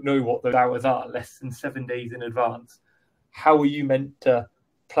don't know what those hours are less than 7 days in advance, how are you meant to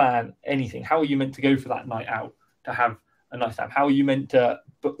plan anything? How are you meant to go for that night out to have a nice time? How are you meant to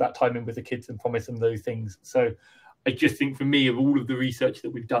book that time in with the kids and promise them those things? So I just think, for me, of all of the research that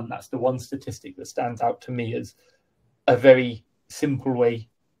we've done, that's the one statistic that stands out to me as a very simple way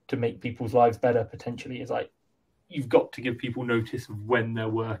to make people's lives better, potentially, is like, you've got to give people notice of when they're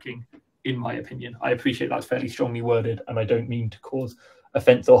working, in my opinion. I appreciate that's fairly strongly worded, and I don't mean to cause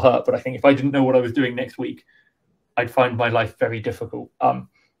offence or hurt, but I think if I didn't know what I was doing next week, I'd find my life very difficult.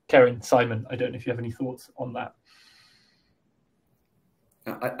 Karen, Simon, I don't know if you have any thoughts on that.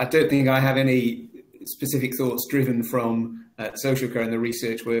 I don't think I have any specific thoughts driven from social care and the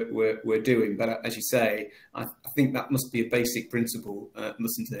research we're doing, but as you say, I think that must be a basic principle,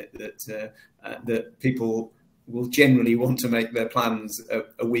 mustn't it? That people will generally want to make their plans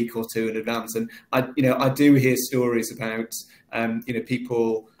a week or two in advance. And I do hear stories about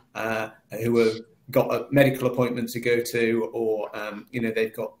people who have got a medical appointment to go to, or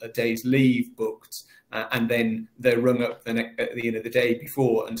they've got a day's leave booked, and then they're rung up the day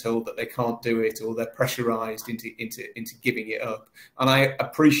before and told that they can't do it, or they're pressurised into giving it up. And I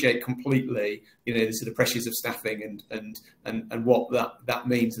appreciate completely the sort of pressures of staffing and what that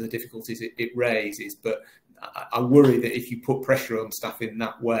means and the difficulties it raises. But I worry that if you put pressure on staff in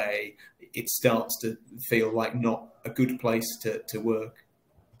that way, it starts to feel like not a good place to work.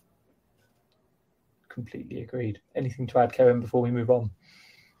 Completely agreed. Anything to add, Karen, before we move on?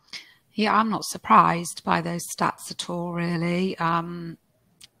 Yeah, I'm not surprised by those stats at all, really.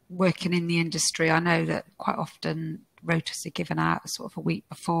 Working in the industry, I know that quite often rotas are given out sort of a week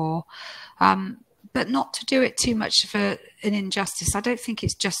before. But not to do it too much of an injustice. I don't think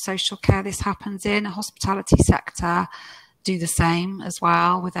it's just social care this happens in. A hospitality sector do the same as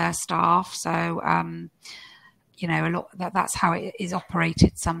well with their staff. So, a lot that's how it is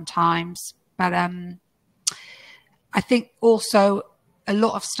operated sometimes. But I think also a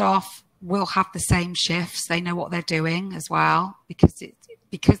lot of staff will have the same shifts. They know what they're doing as well, because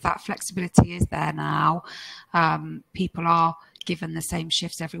that flexibility is there now. People are given the same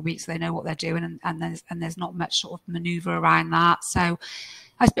shifts every week, so they know what they're doing, and there's not much sort of manoeuvre around that. So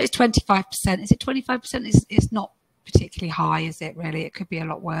I suppose 25%, is it 25%? Is not particularly high, is it really? It could be a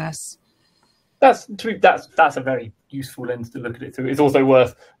lot worse. That's a very useful lens to look at it through. It's also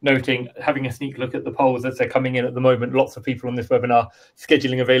worth noting, having a sneak look at the polls as they're coming in at the moment, lots of people on this webinar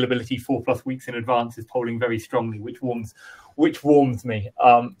scheduling availability 4+ weeks in advance is polling very strongly, which warms me.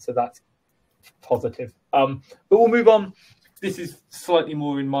 So that's positive. But we'll move on. This is slightly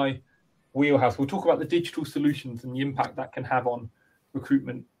more in my wheelhouse. We'll talk about the digital solutions and the impact that can have on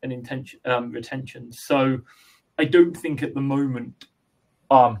recruitment and retention. So I don't think at the moment,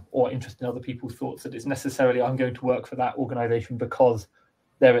 or interested in other people's thoughts, that it's necessarily I'm going to work for that organisation because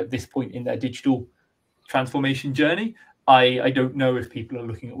they're at this point in their digital transformation journey. I don't know if people are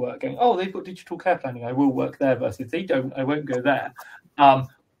looking at work going, oh, they've got digital care planning, I will work there, versus they don't, I won't go there.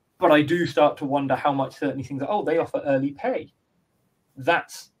 But I do start to wonder how much certainly things are, oh, they offer early pay.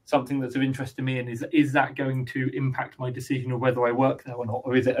 That's something that's of interest to me. And is that going to impact my decision of whether I work there or not?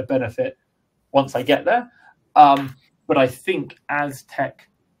 Or is it a benefit once I get there? But I think as tech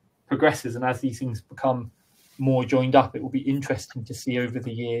progresses and as these things become more joined up, it will be interesting to see over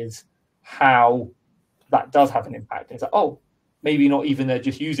the years how that does have an impact. It's like, oh, maybe not even they're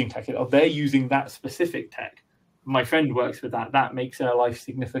just using tech, or they're using that specific tech. My friend works with that. That makes their life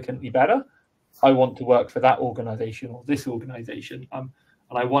significantly better. I want to work for that organization or this organization. And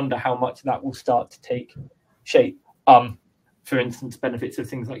I wonder how much that will start to take shape. For instance, benefits of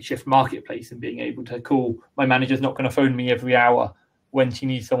things like Shift Marketplace and being able to call, my manager's not going to phone me every hour when she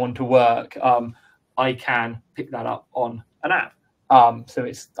needs someone to work. I can pick that up on an app. So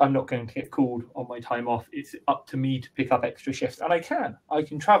I'm not going to get called on my time off. It's up to me to pick up extra shifts. And I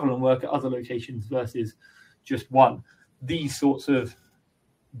can travel and work at other locations versus just one. These sorts of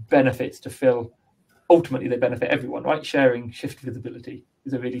benefits to fill ultimately they benefit everyone, right? Sharing shift visibility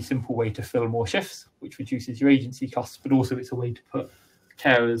is a really simple way to fill more shifts, which reduces your agency costs, but also it's a way to put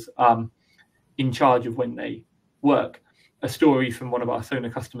carers in charge of when they work. A story from one of our Sona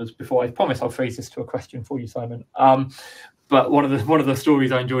customers before. I promise I'll phrase this to a question for you, Simon. But one of the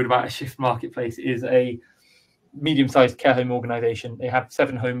stories I enjoyed about a shift marketplace is a medium-sized care home organisation. They have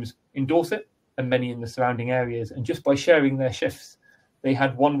 7 homes in Dorset and many in the surrounding areas. And just by sharing their shifts, they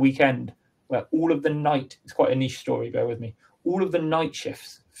had one weekend where all of the night, it's quite a niche story, bear with me, all of the night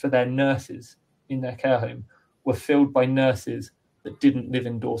shifts for their nurses in their care home were filled by nurses that didn't live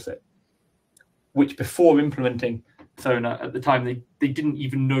in Dorset, which before implementing Sona at the time, they didn't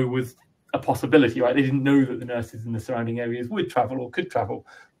even know was a possibility, right? They didn't know that the nurses in the surrounding areas would travel or could travel,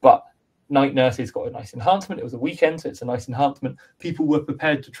 but night nurses got a nice enhancement. It was a weekend, so it's a nice enhancement. People were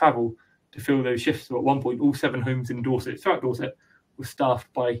prepared to travel to fill those shifts. So at one point, all 7 homes in Dorset, throughout Dorset, were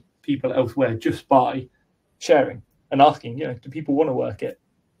staffed by people elsewhere just by sharing and asking, do people want to work it?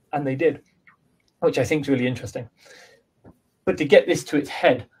 And they did, which I think is really interesting. But to get this to its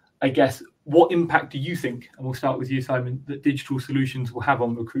head, I guess, what impact do you think, and we'll start with you, Simon, that digital solutions will have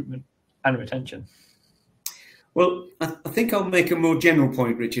on recruitment and retention? Well, I think I'll make a more general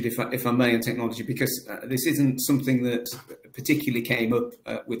point, Richard, if I may, on technology, because this isn't something that particularly came up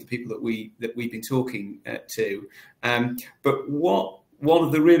with the people that we've been talking to. But one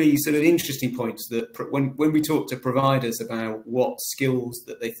of the really sort of interesting points that when we talked to providers about what skills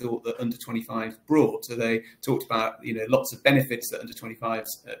that they thought that under 25s brought, so they talked about lots of benefits that under 25s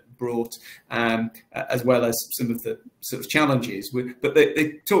brought, as well as some of the sort of challenges. But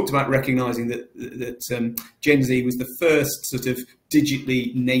they talked about recognising that Gen Z was the first sort of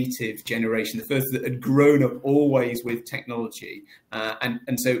digitally native generation, the first that had grown up always with technology,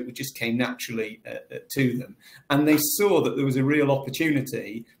 and so it just came naturally to them. And they saw that there was a real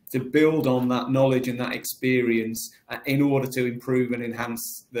opportunity to build on that knowledge and that experience in order to improve and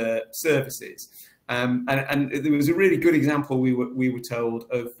enhance the services. And there was a really good example we were told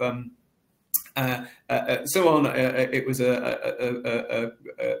of. It was a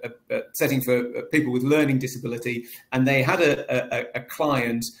setting for people with learning disability, and they had a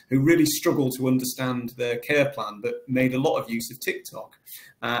client who really struggled to understand their care plan, but made a lot of use of TikTok.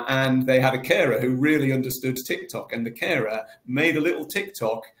 And they had a carer who really understood TikTok, and the carer made a little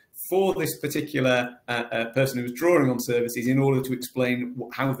TikTok for this particular person who was drawing on services in order to explain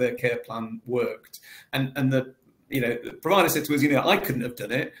how their care plan worked. And the provider said to us, I couldn't have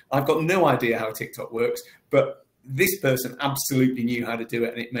done it. I've got no idea how TikTok works, but this person absolutely knew how to do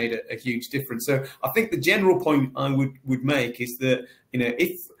it, and it made a huge difference. So I think the general point I would make is that,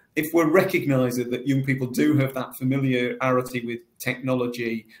 if we're recognising that young people do have that familiarity with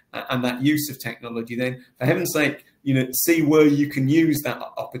technology and that use of technology, then for heaven's sake, see where you can use that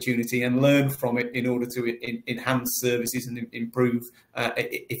opportunity and learn from it in order to enhance services and improve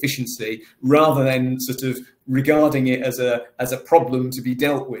efficiency, rather than sort of regarding it as a problem to be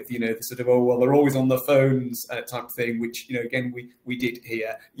dealt with. The sort of, oh well, they're always on their phones type of thing, which again we did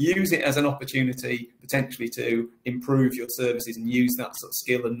here. Use it as an opportunity potentially to improve your services and use that sort of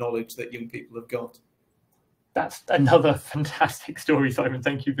skill and knowledge that young people have got. That's another fantastic story, Simon.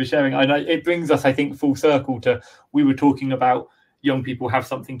 Thank you for sharing. And it brings us, I think, full circle to, we were talking about young people have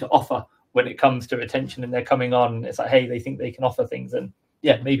something to offer when it comes to retention, and they're coming on. It's like, hey, they think they can offer things. And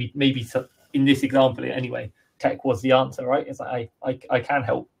yeah, maybe in this example anyway, tech was the answer, right? It's like, I can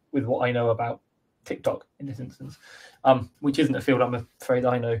help with what I know about TikTok in this instance, which isn't a field I'm afraid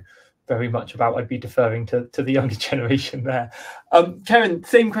I know very much about. I'd be deferring to the younger generation there. Karen,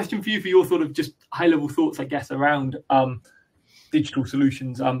 same question for you, for your sort of just high-level thoughts, I guess, around digital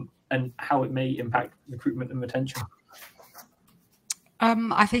solutions and how it may impact recruitment and retention.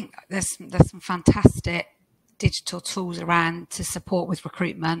 I think there's some fantastic digital tools around to support with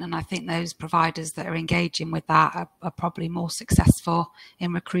recruitment, and I think those providers that are engaging with that are probably more successful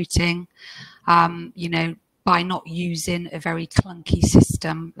in recruiting. By not using a very clunky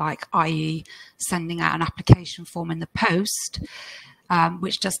system, like i.e. sending out an application form in the post,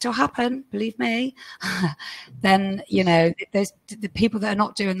 which does still happen, believe me, then, the people that are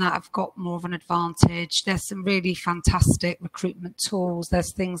not doing that have got more of an advantage. There's some really fantastic recruitment tools.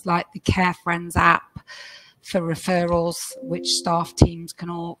 There's things like the Care Friends app for referrals, which staff teams can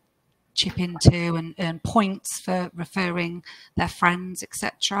all chip into and earn points for referring their friends,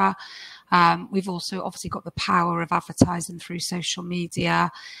 etc. We've also obviously got the power of advertising through social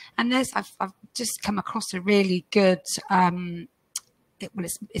media, and I've just come across a really good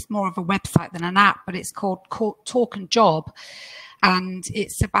it's more of a website than an app, but it's called Talk and Job, and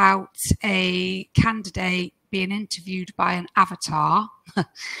it's about a candidate being interviewed by an avatar.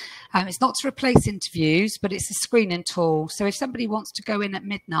 It's not to replace interviews, but it's a screening tool. So if somebody wants to go in at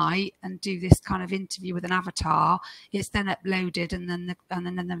midnight and do this kind of interview with an avatar, it's then uploaded, and then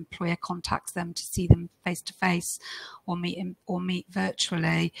the employer contacts them to see them face to face or meet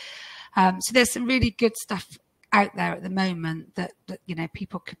virtually. So there's some really good stuff out there at the moment that you know,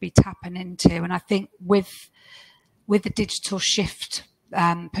 people could be tapping into. And I think with the digital shift,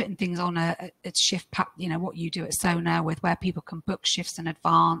 putting things on a shift pattern, you know, what you do at Sona with where people can book shifts in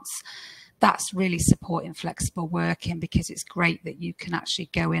advance, that's really supporting flexible working, because it's great that you can actually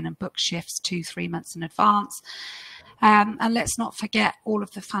go in and book shifts 2-3 months in advance. And let's not forget all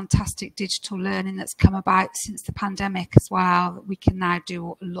of the fantastic digital learning that's come about since the pandemic as well, that we can now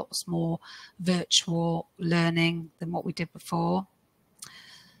do lots more virtual learning than what we did before.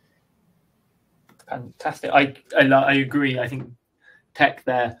 Fantastic. I agree. I think tech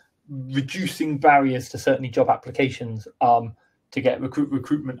there, reducing barriers to certainly job applications, to get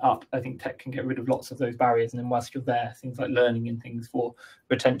recruitment up. I think tech can get rid of lots of those barriers, and then whilst you're there, things like learning and things for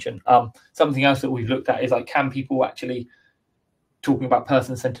retention. Something else that we've looked at is like, can people actually, talking about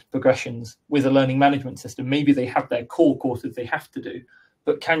person-centered progressions with a learning management system, maybe they have their core courses they have to do,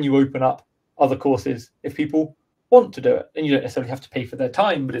 but can you open up other courses if people want to do it? And you don't necessarily have to pay for their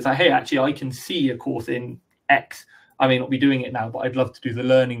time, but it's like, hey, actually I can see a course in X. I may not be doing it now, but I'd love to do the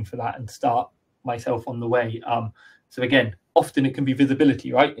learning for that and start myself on the way. So again, often it can be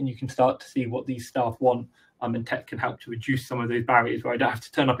visibility, right? And you can start to see what these staff want, and tech can help to reduce some of those barriers where I don't have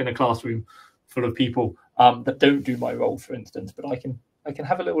to turn up in a classroom full of people that don't do my role, for instance, but I can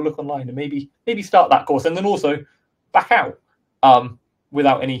have a little look online and maybe start that course, and then also back out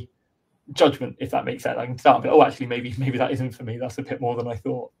without any judgment, if that makes sense. I can start a bit, oh, actually, maybe that isn't for me. That's a bit more than I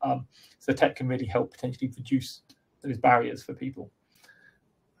thought. So tech can really help potentially reduce those barriers for people.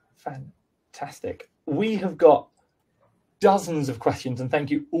 Fantastic. We have got dozens of questions, and thank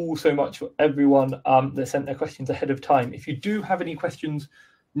you all so much for everyone that sent their questions ahead of time. If you do have any questions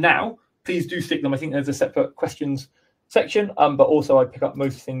now, please do stick them. I think there's a separate questions section, but also I pick up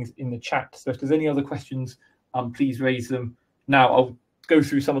most things in the chat. So if there's any other questions, please raise them now. I'll go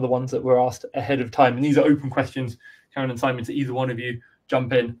through some of the ones that were asked ahead of time, and these are open questions, Karen and Simon, so either one of you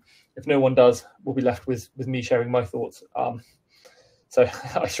jump in. If no one does, we'll be left with me sharing my thoughts. So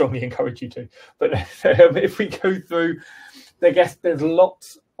I strongly encourage you to. But if we go through, I guess there's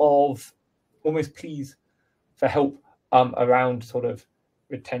lots of almost pleas for help around sort of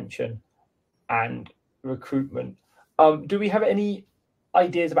retention and recruitment. Do we have any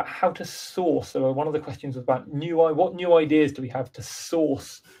ideas about how to source? So one of the questions was about what new ideas do we have to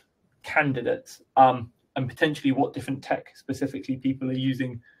source candidates, and potentially what different tech specifically people are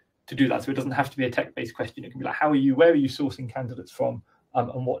using to do that. So it doesn't have to be a tech-based question. It can be like, where are you sourcing candidates from,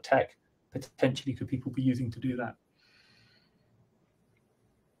 and what tech potentially could people be using to do that?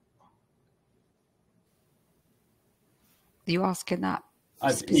 Are you asking that?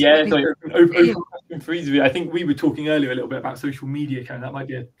 Yeah, so open question for easy. I think we were talking earlier a little bit about social media, Karen. That might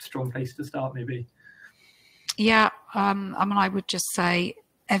be a strong place to start, maybe. Yeah, I mean, I would just say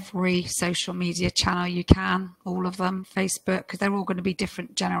every social media channel you can, all of them, Facebook, because they're all going to be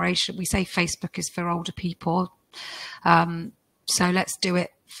different generation. We say Facebook is for older people. So let's do it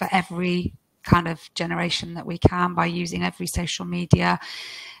for every kind of generation that we can by using every social media.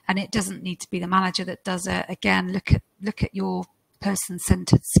 And it doesn't need to be the manager that does it. Again, look at your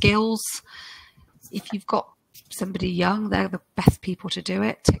person-centered skills. If you've got somebody young, they're the best people to do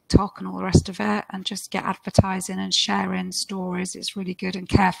it, TikTok and all the rest of it, and just get advertising and sharing stories. It's really good. And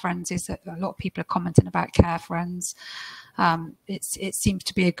Care Friends is a lot of people are commenting about Care Friends. It seems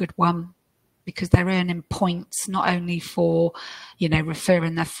to be a good one, because they're earning points not only for, you know,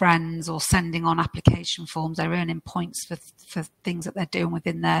 referring their friends or sending on application forms. They're earning points for things that they're doing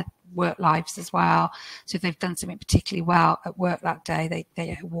within their work lives as well. So if they've done something particularly well at work that day, they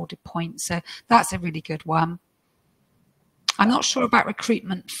get awarded points. So that's a really good one. I'm not sure about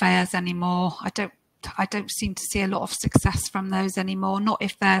recruitment fairs anymore. I don't seem to see a lot of success from those anymore. Not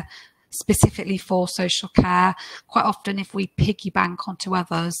if they're specifically for social care. Quite often, if we piggy bank onto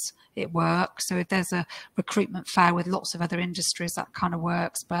others, it works. So if there's a recruitment fair with lots of other industries, that kind of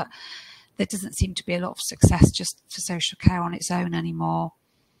works. But there doesn't seem to be a lot of success just for social care on its own anymore.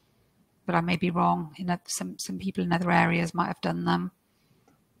 But I may be wrong. You know, some people in other areas might have done them.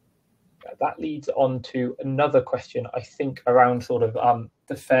 That leads on to another question, I think, around sort of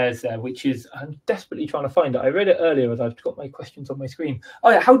the fairs there, which is, I'm desperately trying to find it. I read it earlier as I've got my questions on my screen. Oh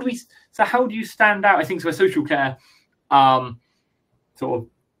yeah, how do you stand out? I think so. Social care, sort of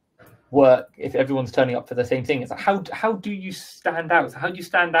work if everyone's turning up for the same thing? It's like, how do you stand out? So how do you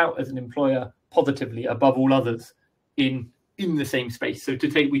stand out as an employer positively above all others in the same space? So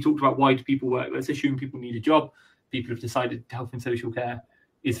we talked about why do people work. Let's assume people need a job. People have decided health and social care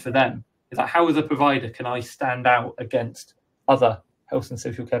is for them. It's like, how as a provider can I stand out against other health and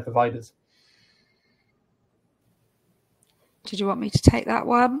social care providers? Did you want me to take that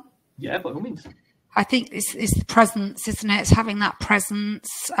one? Yeah, by all means. I think it's the presence, isn't it? It's having that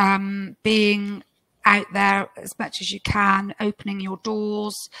presence, being out there as much as you can, opening your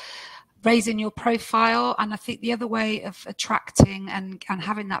doors, raising your profile. And I think the other way of attracting and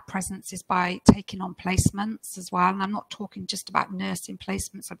having that presence is by taking on placements as well. And I'm not talking just about nursing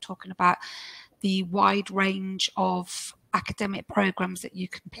placements. I'm talking about the wide range of academic programs that you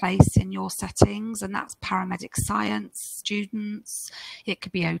can place in your settings, and that's paramedic science students, it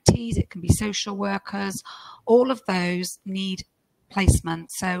could be OTs, it can be social workers. All of those need placement.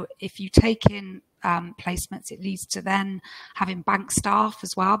 So if you take in placements, it leads to then having bank staff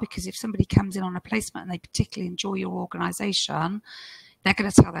as well, because if somebody comes in on a placement and they particularly enjoy your organisation, they're going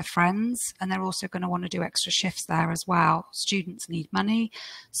to tell their friends, and they're also going to want to do extra shifts there as well. Students need money,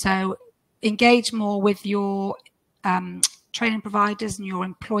 so engage more with your training providers and your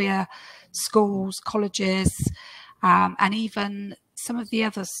employer, schools, colleges, and even some of the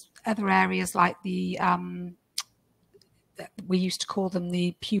other areas like the we used to call them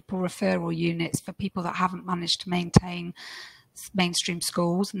the pupil referral units for people that haven't managed to maintain mainstream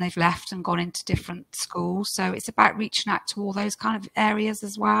schools and they've left and gone into different schools. So it's about reaching out to all those kind of areas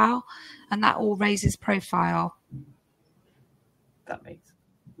as well, and that all raises profile. That makes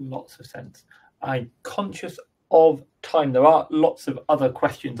lots of sense. I'm conscious of time. There are lots of other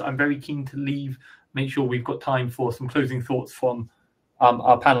questions. I'm very keen to make sure we've got time for some closing thoughts from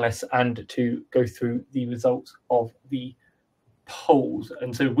our panelists and to go through the results of the polls.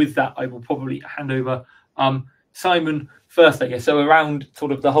 And so with that, I will probably hand over Simon first, I guess. So around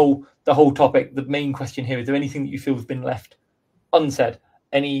sort of the whole topic, the main question here, is there anything that you feel has been left unsaid?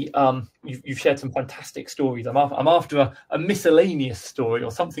 You've shared some fantastic stories. I'm after a miscellaneous story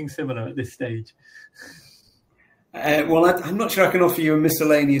or something similar at this stage. Well, I'm not sure I can offer you a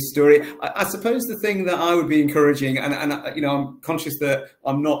miscellaneous story. I suppose the thing that I would be encouraging, and I'm conscious that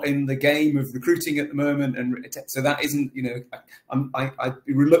I'm not in the game of recruiting at the moment, and so that isn't, I'd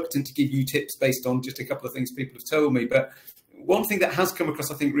be reluctant to give you tips based on just a couple of things people have told me. But one thing that has come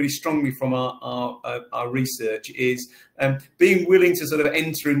across, I think, really strongly from our research is being willing to sort of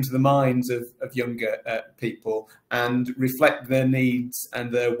enter into the minds of younger people and reflect their needs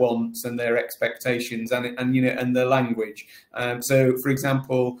and their wants and their expectations and their language. So, for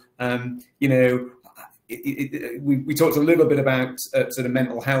example, we talked a little bit about sort of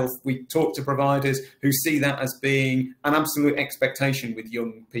mental health. We talked to providers who see that as being an absolute expectation with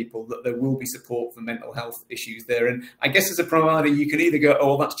young people, that there will be support for mental health issues there. And I guess as a provider, you can either go,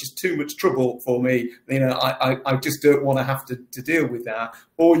 oh, that's just too much trouble for me, I just don't want to have to deal with that.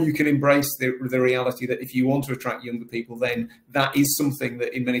 Or you can embrace the reality that if you want to attract younger people, then that is something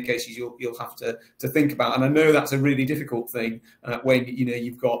that in many cases you'll have to think about. And I know that's a really difficult thing when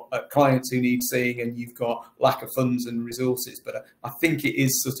you've got clients who need seeing and you've got lack of funds and resources, but I think it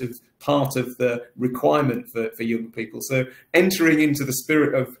is sort of part of the requirement for young people. So entering into the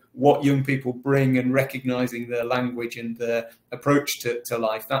spirit of what young people bring and recognizing their language and their approach to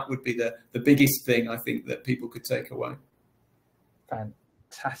life, that would be the biggest thing I think that people could take away.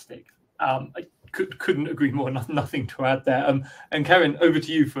 Fantastic. I couldn't agree more. Nothing to add there. And Karen, over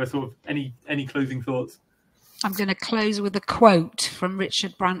to you for sort of any closing thoughts. I'm going to close with a quote from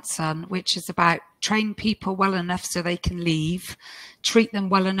Richard Branson, which is about train people well enough so they can leave, treat them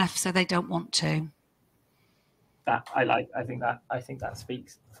well enough so they don't want to. That I like. I think that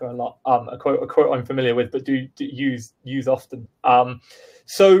speaks for a lot. A quote I'm familiar with, but do use often.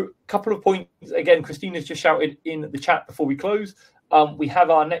 So a couple of points. Again, Christina's just shouted in the chat before we close. We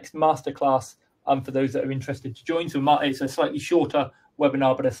have our next masterclass for those that are interested to join. So it's a slightly shorter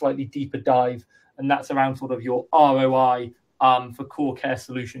webinar, but a slightly deeper dive. And that's around sort of your ROI for core care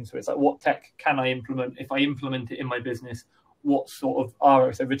solutions. So it's like, what tech can I implement? If I implement it in my business, what sort of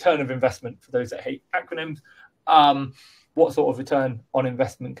ROI, so return of investment for those that hate acronyms, what sort of return on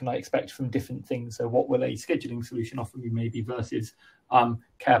investment can I expect from different things? So what will a scheduling solution offer me maybe versus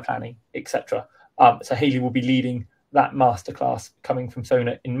care planning, etc. So Hayley will be leading that masterclass coming from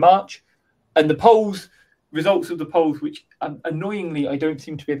Sona in March. And the results of the polls, which annoyingly I don't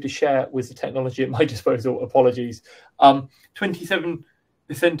seem to be able to share with the technology at my disposal, apologies. 27%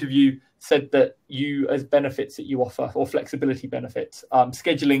 of you said that you, as benefits that you offer, or flexibility benefits,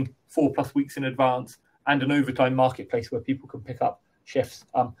 scheduling 4+ weeks in advance and an overtime marketplace where people can pick up shifts.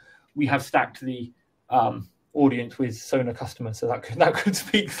 we have stacked the audience with Sona customers, so that could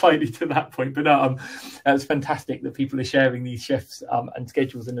speak slightly to that point. But it's fantastic that people are sharing these shifts and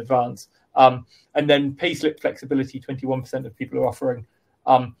schedules in advance. And then payslip flexibility, 21% of people are offering.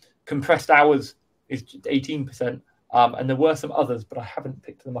 Compressed hours is 18%. And there were some others, but I haven't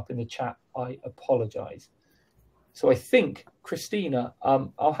picked them up in the chat. I apologize. So I think, Christina,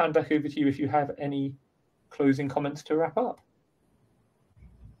 I'll hand back over to you if you have any closing comments to wrap up.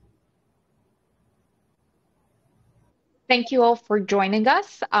 Thank you all for joining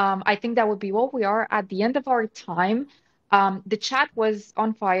us. I think that would be all. We are at the end of our time. The chat was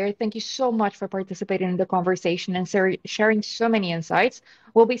on fire. Thank you so much for participating in the conversation and sharing so many insights.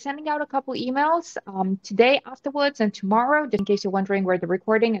 We'll be sending out a couple emails today, afterwards, and tomorrow, just in case you're wondering where the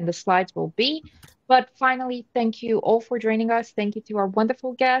recording and the slides will be. But finally, thank you all for joining us. Thank you to our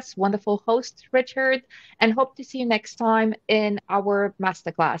wonderful guests, wonderful host, Richard, and hope to see you next time in our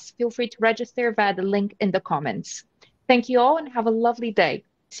masterclass. Feel free to register via the link in the comments. Thank you all and have a lovely day.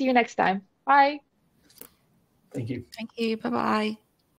 See you next time. Bye. Thank you. Thank you. Bye-bye.